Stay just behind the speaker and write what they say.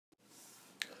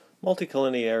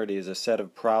Multicollinearity is a set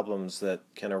of problems that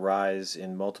can arise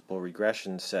in multiple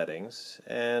regression settings,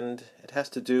 and it has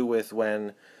to do with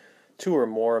when two or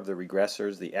more of the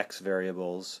regressors, the x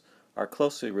variables, are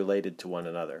closely related to one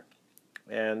another.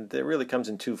 And it really comes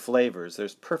in two flavors.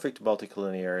 There's perfect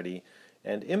multicollinearity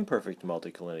and imperfect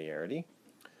multicollinearity.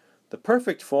 The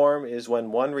perfect form is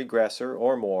when one regressor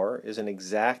or more is an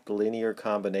exact linear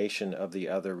combination of the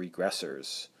other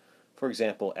regressors. For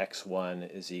example,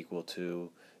 x1 is equal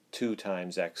to 2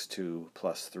 times x2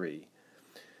 plus 3.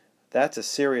 That's a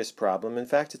serious problem. In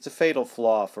fact, it's a fatal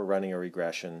flaw for running a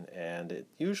regression, and it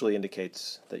usually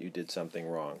indicates that you did something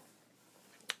wrong.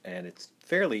 And it's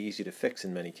fairly easy to fix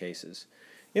in many cases.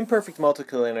 Imperfect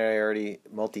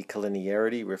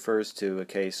multicollinearity refers to a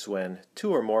case when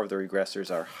two or more of the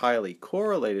regressors are highly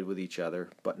correlated with each other,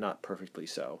 but not perfectly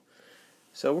so.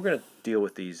 So we're going to deal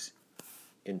with these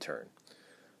in turn.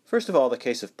 First of all, the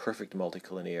case of perfect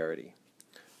multicollinearity.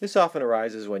 This often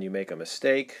arises when you make a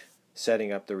mistake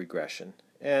setting up the regression.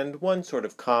 And one sort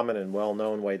of common and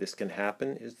well-known way this can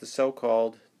happen is the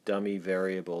so-called dummy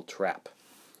variable trap.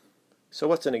 So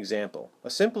what's an example? A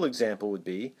simple example would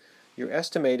be you're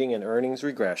estimating an earnings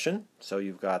regression. So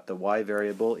you've got the y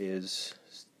variable is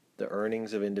the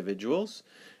earnings of individuals,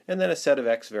 and then a set of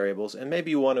x variables, and maybe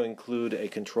you want to include a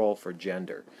control for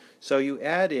gender. So you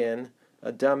add in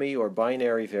a dummy or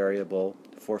binary variable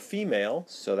for female,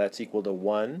 so that's equal to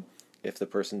 1 if the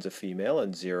person's a female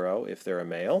and 0 if they're a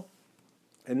male.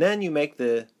 And then you make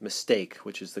the mistake,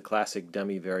 which is the classic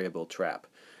dummy variable trap,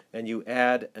 and you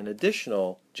add an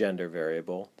additional gender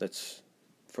variable that's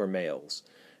for males.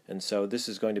 And so this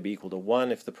is going to be equal to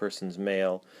 1 if the person's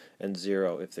male and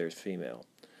 0 if there's female.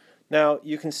 Now,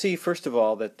 you can see, first of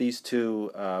all, that these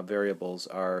two variables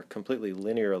are completely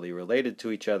linearly related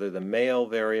to each other. The male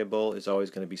variable is always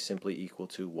going to be simply equal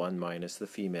to 1 minus the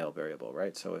female variable,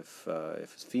 right? So if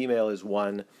female is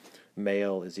 1,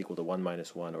 male is equal to 1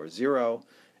 minus 1 or 0,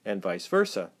 and vice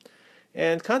versa.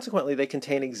 And consequently, they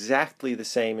contain exactly the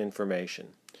same information.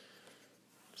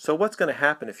 So what's going to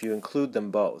happen if you include them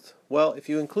both? Well, if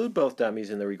you include both dummies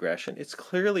in the regression, it's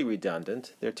clearly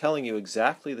redundant. They're telling you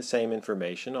exactly the same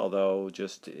information, although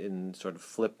just in sort of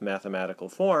flipped mathematical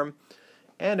form.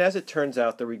 And as it turns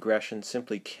out, the regression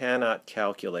simply cannot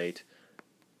calculate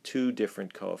two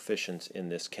different coefficients in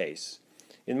this case.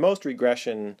 In most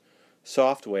regression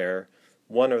software,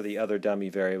 one or the other dummy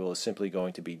variable is simply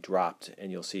going to be dropped,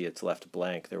 and you'll see it's left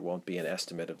blank. There won't be an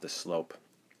estimate of the slope.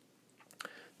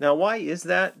 Now, why is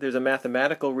that? There's a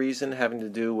mathematical reason having to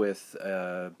do with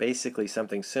basically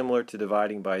something similar to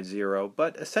dividing by 0,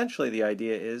 but essentially the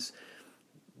idea is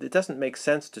it doesn't make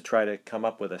sense to try to come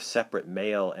up with a separate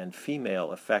male and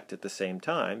female effect at the same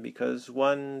time, because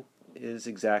one is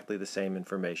exactly the same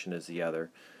information as the other,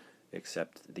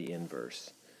 except the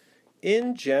inverse.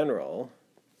 In general,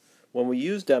 when we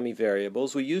use dummy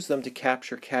variables, we use them to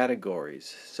capture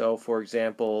categories. So, for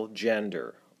example,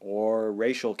 gender, or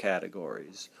racial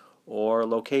categories, or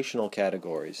locational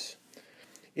categories.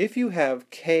 If you have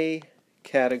k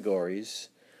categories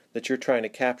that you're trying to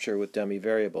capture with dummy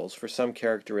variables for some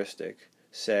characteristic,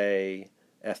 say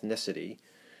ethnicity,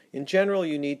 in general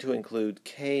you need to include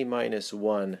k minus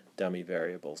 1 dummy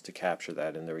variables to capture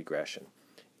that in the regression.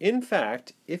 In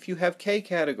fact, if you have k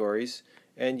categories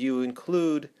and you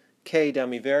include k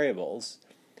dummy variables,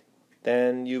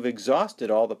 then you've exhausted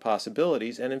all the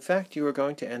possibilities, and in fact you are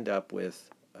going to end up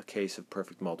with a case of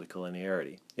perfect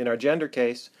multicollinearity. In our gender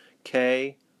case,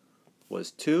 k was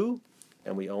 2,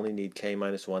 and we only need k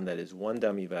minus 1, that is one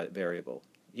dummy variable.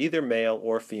 Either male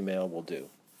or female will do.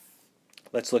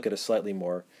 Let's look at a slightly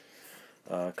more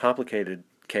complicated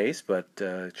case, but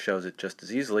it shows it just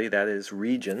as easily. That is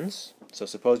regions. So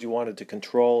suppose you wanted to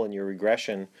control in your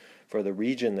regression for the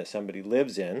region that somebody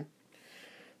lives in.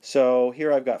 So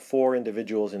here I've got 4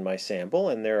 individuals in my sample,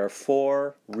 and there are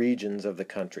 4 regions of the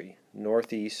country: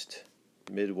 Northeast,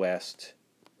 Midwest,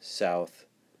 South,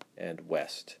 and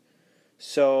West.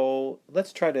 So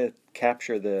let's try to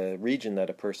capture the region that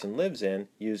a person lives in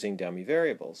using dummy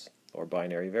variables, or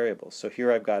binary variables. So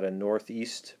here I've got a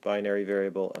Northeast binary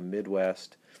variable, a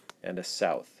Midwest, and a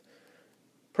South.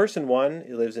 Person 1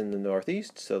 lives in the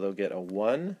Northeast, so they'll get a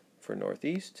 1 for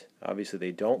Northeast. Obviously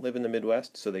they don't live in the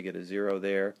Midwest, so they get a 0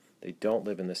 there. They don't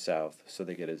live in the South, so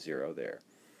they get a 0 there.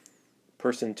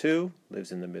 Person 2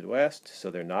 lives in the Midwest,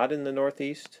 so they're not in the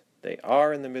Northeast. They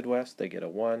are in the Midwest, they get a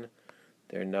 1.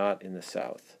 They're not in the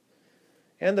South.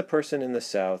 And the person in the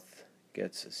South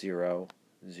gets 0,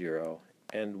 0,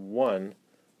 and 1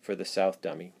 for the South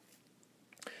dummy.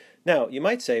 Now, you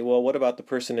might say, well, what about the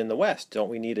person in the West? Don't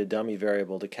we need a dummy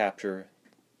variable to capture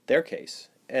their case?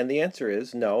 And the answer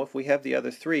is no. If we have the other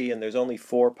three and there's only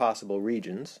 4 possible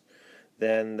regions,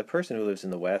 then the person who lives in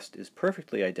the West is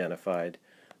perfectly identified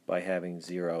by having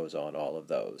zeros on all of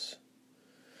those.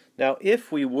 Now,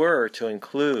 if we were to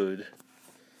include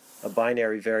a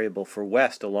binary variable for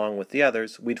West along with the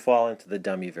others, we'd fall into the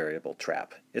dummy variable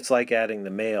trap. It's like adding the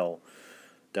male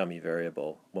dummy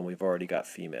variable when we've already got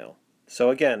female.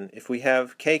 So again, if we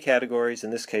have k categories,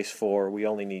 in this case 4, we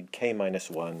only need k minus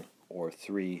 1 or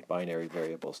 3 binary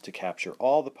variables to capture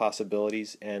all the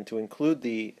possibilities, and to include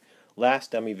the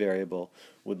last dummy variable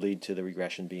would lead to the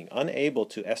regression being unable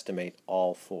to estimate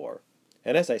all 4.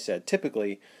 And as I said,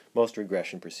 typically most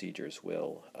regression procedures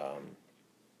will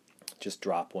just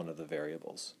drop one of the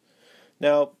variables.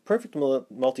 Now, perfect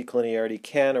multicollinearity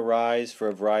can arise for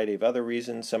a variety of other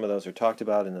reasons. Some of those are talked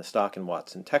about in the Stock and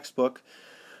Watson textbook.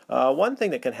 One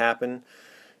thing that can happen,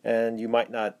 and you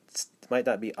might not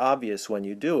be obvious when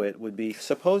you do it, would be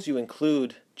suppose you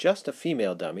include just a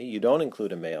female dummy. You don't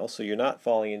include a male, so you're not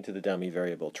falling into the dummy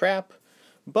variable trap,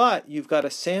 but you've got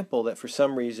a sample that for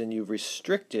some reason you've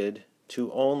restricted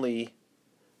to only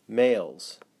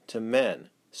males, to men.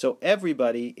 So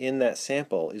everybody in that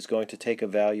sample is going to take a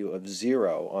value of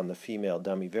 0 on the female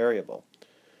dummy variable.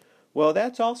 Well,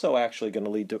 that's also actually going to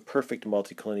lead to perfect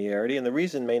multicollinearity, and the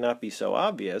reason may not be so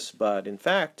obvious, but in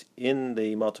fact, in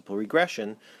the multiple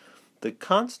regression, the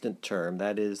constant term,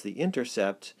 that is the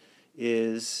intercept,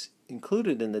 is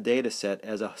included in the data set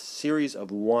as a series of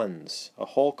 1s, a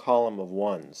whole column of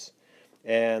 1s.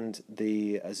 And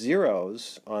the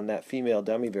zeros on that female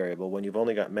dummy variable, when you've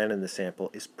only got men in the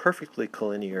sample, is perfectly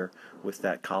collinear with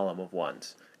that column of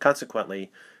 1s.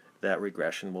 Consequently, that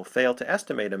regression will fail to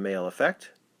estimate a male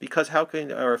effect,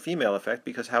 or a female effect,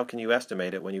 because how can you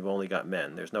estimate it when you've only got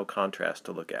men? There's no contrast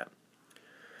to look at.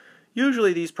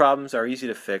 Usually these problems are easy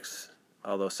to fix,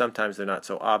 although sometimes they're not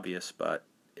so obvious, but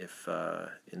if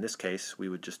in this case we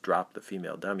would just drop the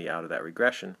female dummy out of that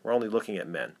regression, we're only looking at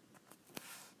men.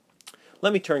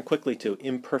 Let me turn quickly to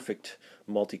imperfect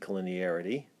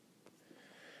multicollinearity.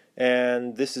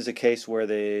 And this is a case where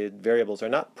the variables are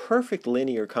not perfect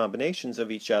linear combinations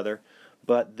of each other,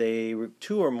 but 2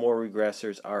 or more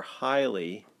regressors are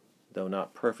highly, though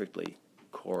not perfectly,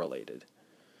 correlated.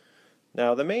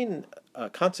 Now, the main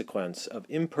consequence of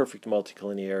imperfect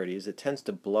multicollinearity is it tends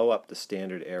to blow up the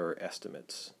standard error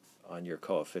estimates on your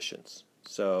coefficients.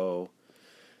 So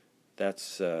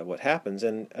that's what happens,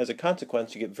 and as a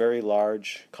consequence you get very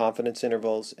large confidence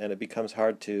intervals, and it becomes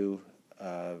hard to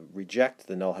reject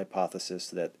the null hypothesis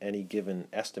that any given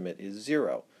estimate is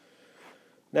 0.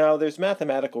 Now, there's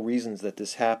mathematical reasons that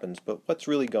this happens, but what's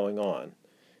really going on?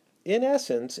 In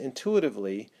essence,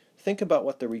 intuitively, think about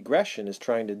what the regression is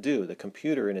trying to do. The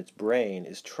computer in its brain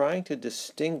is trying to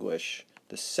distinguish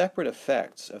the separate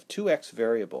effects of 2x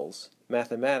variables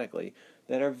mathematically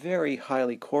that are very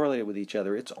highly correlated with each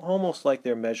other. It's almost like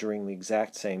they're measuring the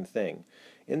exact same thing.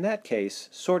 In that case,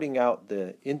 sorting out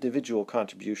the individual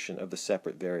contribution of the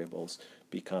separate variables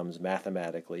becomes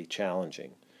mathematically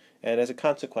challenging. And as a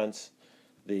consequence,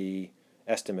 the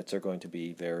estimates are going to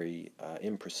be very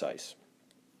imprecise.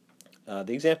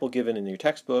 The example given in your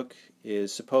textbook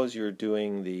is, suppose you're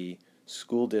doing the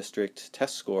school district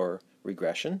test score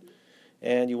regression,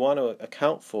 and you want to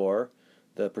account for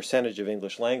the percentage of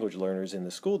English language learners in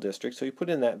the school district, so you put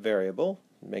in that variable.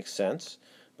 It makes sense.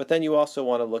 But then you also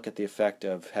want to look at the effect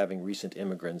of having recent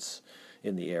immigrants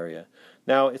in the area.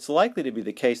 Now, it's likely to be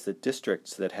the case that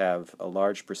districts that have a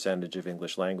large percentage of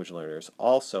English language learners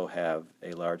also have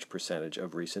a large percentage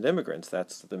of recent immigrants.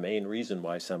 That's the main reason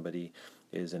why somebody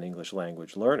is an English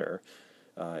language learner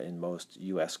in most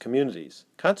U.S. communities.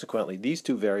 Consequently, these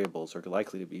 2 variables are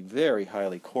likely to be very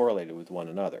highly correlated with one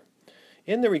another.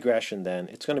 In the regression, then,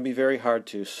 it's going to be very hard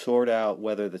to sort out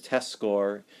whether the test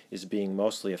score is being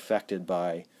mostly affected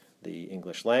by the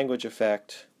English language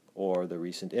effect or the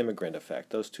recent immigrant effect.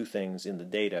 Those 2 things in the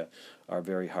data are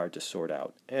very hard to sort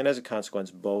out. And as a consequence,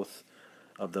 both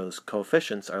of those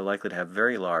coefficients are likely to have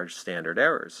very large standard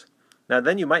errors. Now,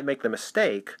 then you might make the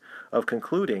mistake of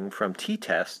concluding from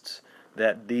t-tests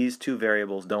that these 2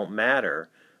 variables don't matter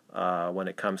when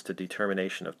it comes to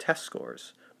determination of test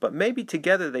scores. But maybe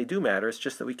together they do matter. It's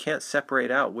just that we can't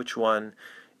separate out which one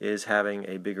is having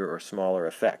a bigger or smaller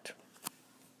effect.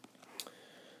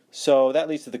 So that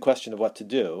leads to the question of what to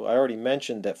do. I already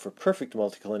mentioned that for perfect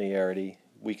multicollinearity,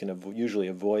 we can usually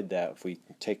avoid that if we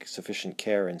take sufficient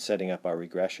care in setting up our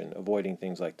regression, avoiding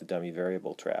things like the dummy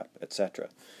variable trap, etc.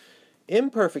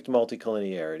 Imperfect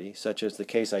multicollinearity, such as the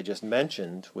case I just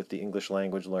mentioned with the English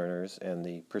language learners and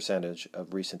the percentage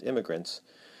of recent immigrants,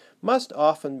 must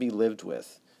often be lived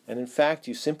with, And in fact,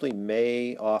 you simply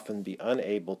may often be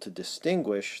unable to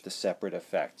distinguish the separate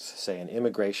effects, say an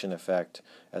immigration effect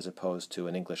as opposed to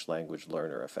an English language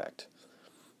learner effect.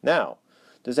 Now,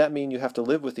 does that mean you have to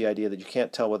live with the idea that you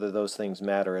can't tell whether those things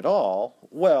matter at all?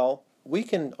 Well, we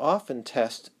can often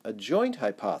test a joint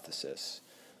hypothesis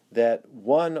that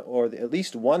one or at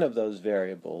least one of those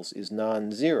variables is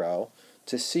non-zero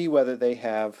to see whether they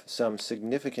have some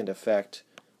significant effect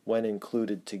when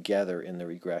included together in the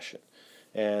regression.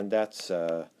 And that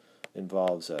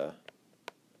involves a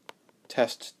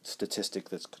test statistic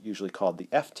that's usually called the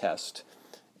F-test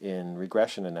in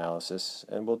regression analysis,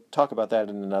 and we'll talk about that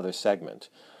in another segment.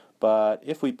 But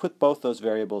if we put both those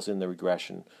variables in the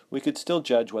regression, we could still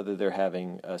judge whether they're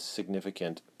having a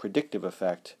significant predictive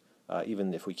effect,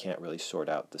 even if we can't really sort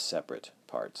out the separate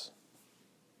parts.